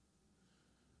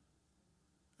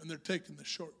 And they're taking the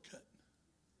shortcut.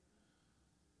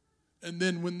 And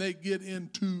then when they get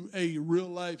into a real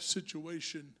life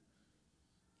situation,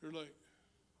 they're like,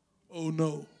 oh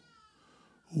no,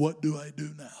 what do I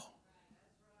do now?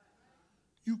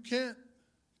 You can't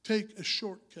take a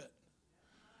shortcut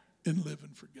in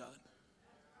living for God.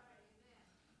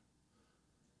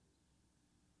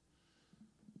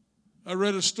 I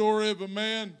read a story of a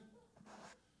man,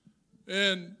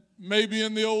 and maybe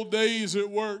in the old days it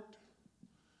worked,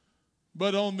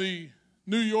 but on the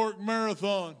New York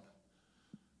Marathon,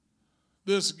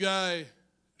 this guy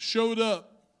showed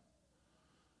up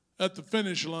at the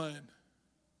finish line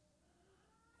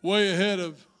way ahead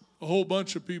of a whole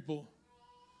bunch of people.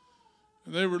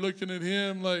 And they were looking at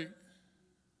him like,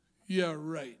 yeah,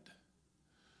 right.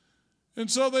 And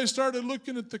so they started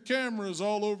looking at the cameras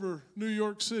all over New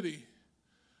York City.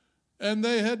 And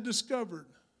they had discovered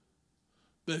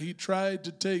that he tried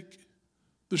to take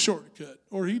the shortcut,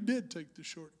 or he did take the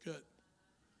shortcut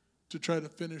to try to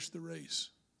finish the race.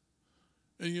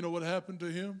 And you know what happened to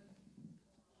him?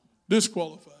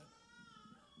 Disqualified.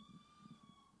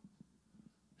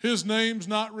 His name's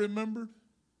not remembered.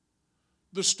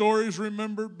 The story's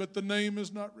remembered, but the name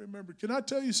is not remembered. Can I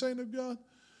tell you, saint of God,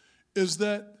 is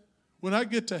that when I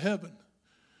get to heaven,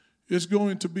 it's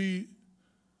going to be,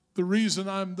 the reason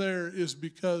I'm there is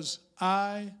because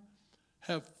I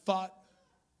have fought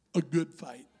a good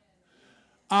fight.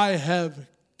 I have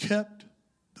kept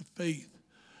the faith.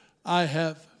 I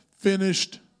have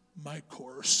finished my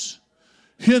course.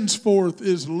 Henceforth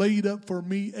is laid up for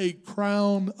me a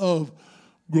crown of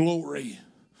glory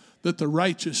that the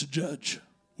righteous judge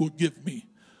will give me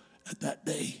at that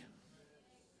day.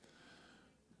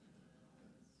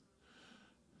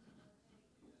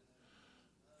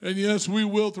 And yes, we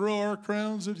will throw our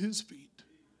crowns at his feet,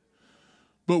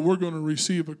 but we're going to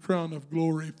receive a crown of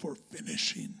glory for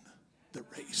finishing the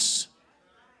race.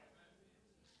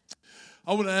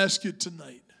 I want to ask you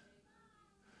tonight,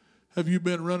 have you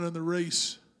been running the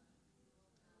race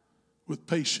with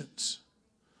patience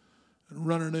and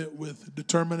running it with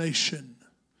determination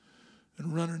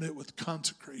and running it with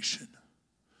consecration?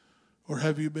 Or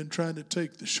have you been trying to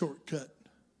take the shortcut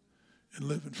and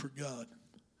living for God?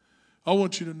 I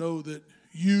want you to know that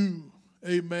you,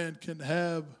 amen, can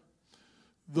have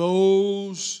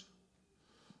those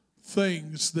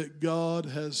things that God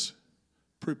has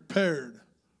prepared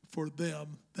for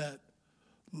them that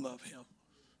love him.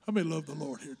 How many love the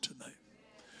Lord here tonight?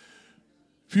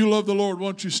 If you love the Lord, why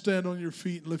don't you stand on your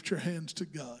feet and lift your hands to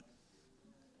God?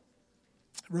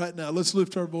 Right now, let's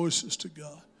lift our voices to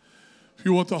God. If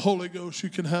you want the Holy Ghost, you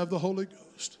can have the Holy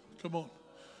Ghost. Come on.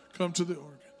 Come to the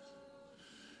organ.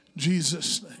 In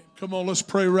Jesus' name. Come on, let's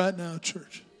pray right now,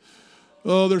 church.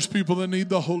 Oh, there's people that need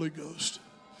the Holy Ghost.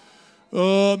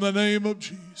 Oh, in the name of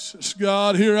Jesus.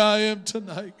 God, here I am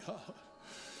tonight, God.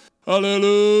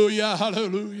 Hallelujah,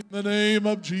 hallelujah. In the name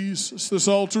of Jesus, this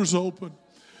altar's open.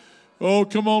 Oh,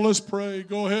 come on, let's pray.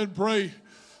 Go ahead and pray.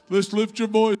 Let's lift your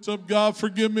voice up. God,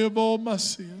 forgive me of all my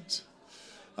sins.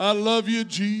 I love you,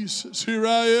 Jesus. Here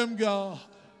I am, God.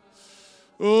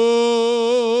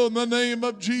 Oh, in the name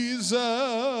of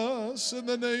Jesus. In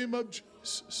the name of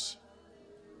Jesus.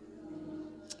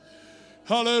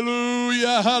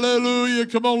 Hallelujah, hallelujah.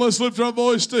 Come on, let's lift our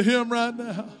voice to him right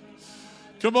now.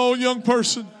 Come on, young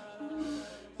person.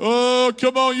 Oh,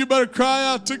 come on, you better cry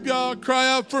out to God. Cry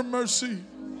out for mercy.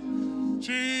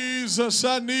 Jesus,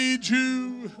 I need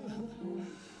you.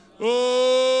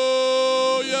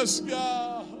 Oh, yes,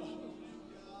 God.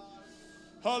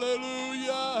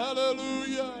 Hallelujah,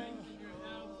 hallelujah.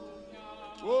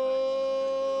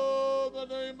 Oh, the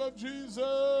name of Jesus.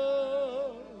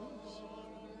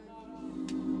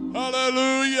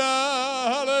 Hallelujah,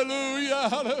 hallelujah,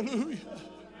 hallelujah.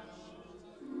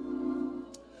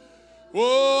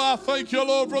 Oh, I thank you,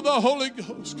 Lord, for the Holy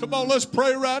Ghost. Come on, let's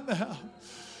pray right now.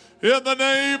 In the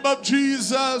name of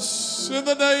Jesus, in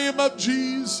the name of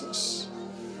Jesus.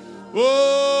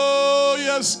 Oh,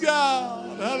 yes,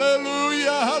 God.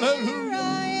 Hallelujah, hallelujah.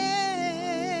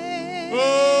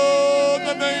 Oh, in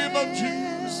the name of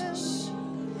Jesus.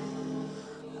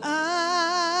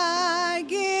 I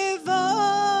give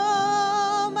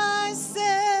all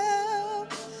myself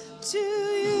to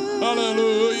you.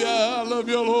 Hallelujah. I love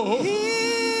you, Lord.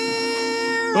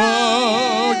 Here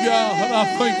Oh, God, I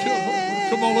thank you, Lord.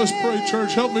 Come on, let's pray,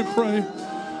 church. Help me pray.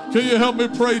 Can you help me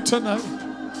pray tonight?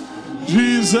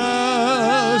 Jesus,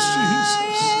 Jesus.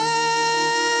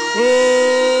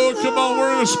 Oh, come on,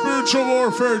 we're in a spiritual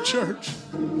warfare, church.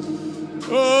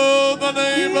 Oh, the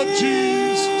name of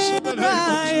Jesus. In the name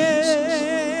of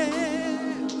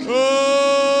Jesus.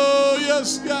 Oh,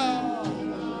 yes, God.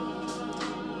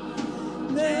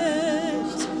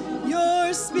 let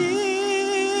your spirit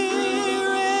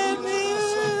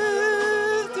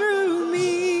move through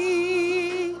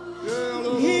me.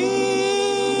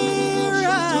 Here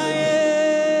I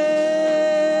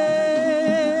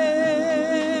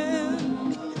am.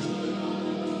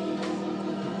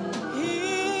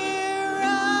 Here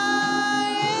I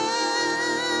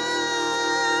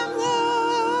am,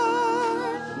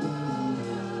 Lord.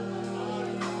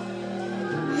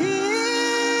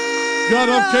 God,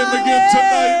 I've come again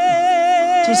tonight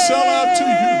to sell out to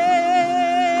you.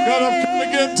 God, I've come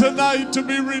again tonight to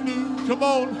be renewed. Come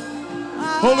on.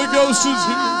 Holy Ghost is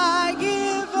here. I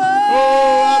give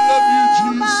Oh, I love you,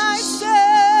 Jesus. myself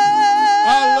I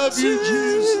love you,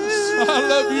 Jesus. I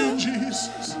love you,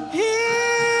 Jesus. Here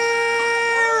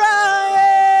I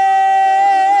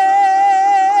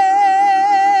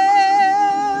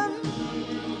am.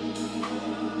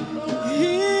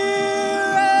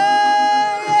 Here I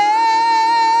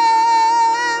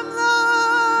am,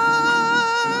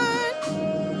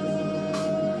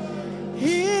 Lord.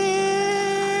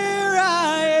 Here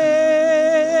I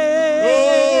am.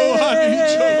 Oh, I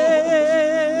need you,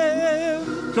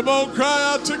 Lord. Come on,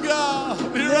 cry out to God.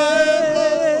 Here I am.